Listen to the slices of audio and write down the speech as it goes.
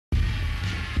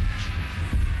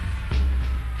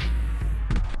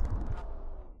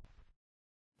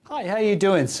Hi, how are you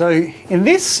doing? So in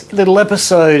this little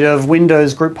episode of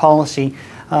Windows Group Policy,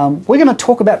 we're going to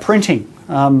talk about printing.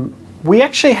 We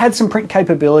actually had some print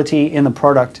capability in the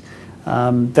product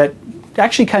that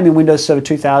actually came in Windows Server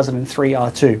 2003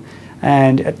 R2.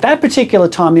 And at that particular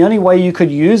time, the only way you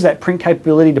could use that print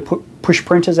capability to push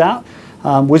printers out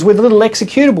was with a little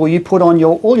executable you put on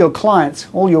all your clients,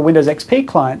 all your Windows XP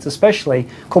clients especially,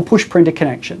 called push printer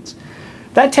connections.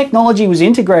 That technology was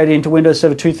integrated into Windows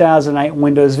Server 2008 and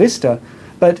Windows Vista,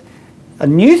 but a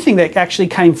new thing that actually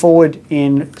came forward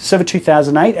in Server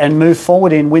 2008 and moved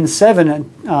forward in Win 7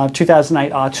 and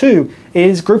 2008 R2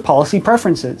 is group policy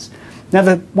preferences.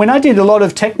 Now, when I did a lot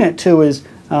of TechNet tours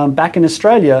back in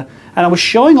Australia, and I was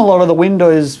showing a lot of the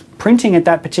Windows printing at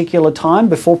that particular time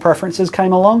before preferences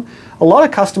came along, a lot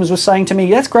of customers were saying to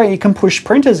me, that's great, you can push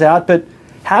printers out, but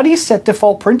how do you set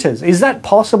default printers? Is that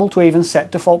possible to even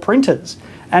set default printers?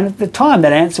 And at the time,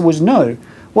 that answer was no.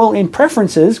 Well, in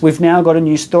preferences, we've now got a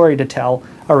new story to tell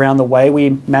around the way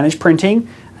we manage printing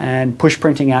and push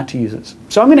printing out to users.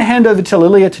 So I'm going to hand over to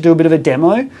Lilia to do a bit of a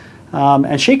demo,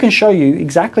 and she can show you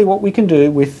exactly what we can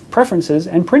do with preferences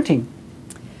and printing.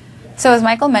 So as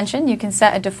Michael mentioned, you can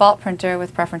set a default printer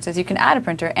with preferences. You can add a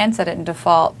printer and set it in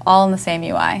default all in the same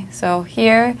UI. So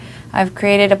here I've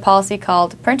created a policy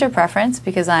called printer preference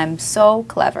because I'm so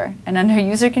clever. And under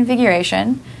user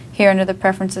configuration, here under the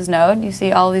preferences node, you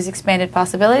see all these expanded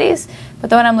possibilities,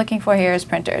 but the one I'm looking for here is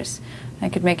printers. I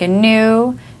could make a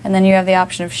new, and then you have the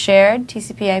option of shared,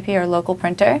 TCP IP, or local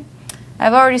printer.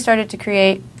 I've already started to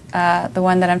create the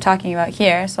one that I'm talking about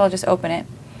here, so I'll just open it.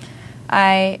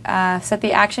 I set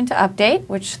the action to update,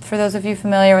 which for those of you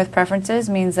familiar with preferences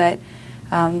means that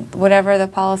whatever the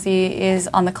policy is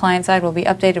on the client side will be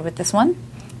updated with this one.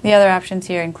 The other options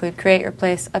here include create,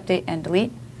 replace, update, and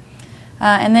delete.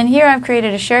 And then here I've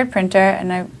created a shared printer,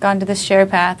 and I've gone to this share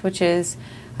path, which is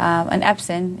an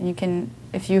Epson. And you can,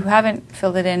 if you haven't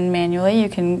filled it in manually, you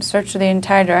can search through the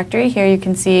entire directory. Here you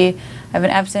can see I have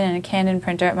an Epson and a Canon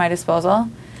printer at my disposal.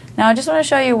 Now I just want to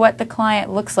show you what the client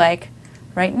looks like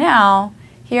right now.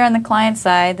 Here on the client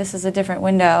side, this is a different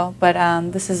window, but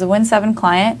this is a Win 7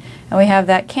 client, and we have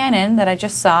that Canon that I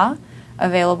just saw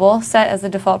available, set as the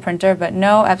default printer, but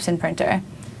no Epson printer.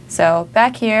 So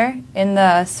back here in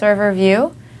the server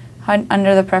view,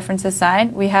 under the preferences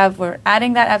side, we're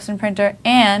adding that Epson printer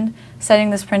and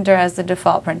setting this printer as the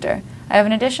default printer. I have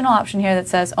an additional option here that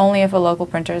says only if a local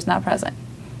printer is not present.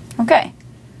 Okay,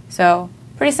 so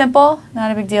pretty simple,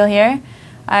 not a big deal here.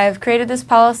 I've created this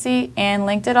policy and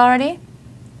linked it already.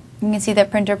 You can see that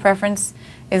printer preference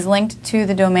is linked to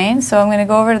the domain, so I'm going to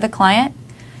go over to the client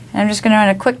and I'm just going to run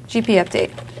a quick GP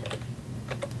update.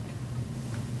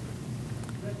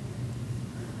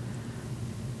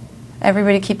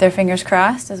 Everybody keep their fingers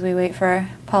crossed as we wait for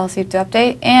policy to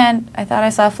update. And I thought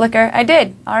I saw a flicker. I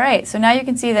did. All right. So now you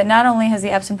can see that not only has the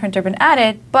Epson printer been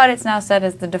added, but it's now set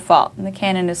as the default. And the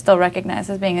Canon is still recognized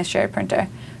as being a shared printer,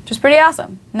 which is pretty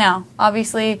awesome. Now,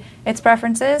 obviously, it's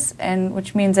preferences, and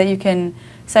which means that you can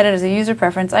set it as a user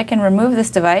preference. I can remove this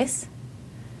device.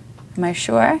 Am I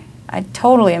sure? I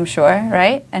totally am sure,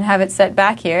 right? And have it set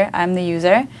back here. I'm the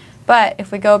user. But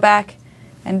if we go back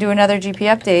and do another GP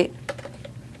update,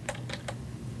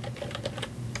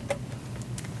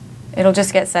 it'll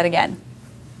just get set again.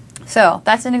 So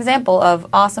that's an example of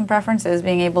awesome preferences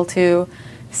being able to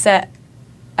set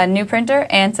a new printer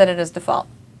and set it as default.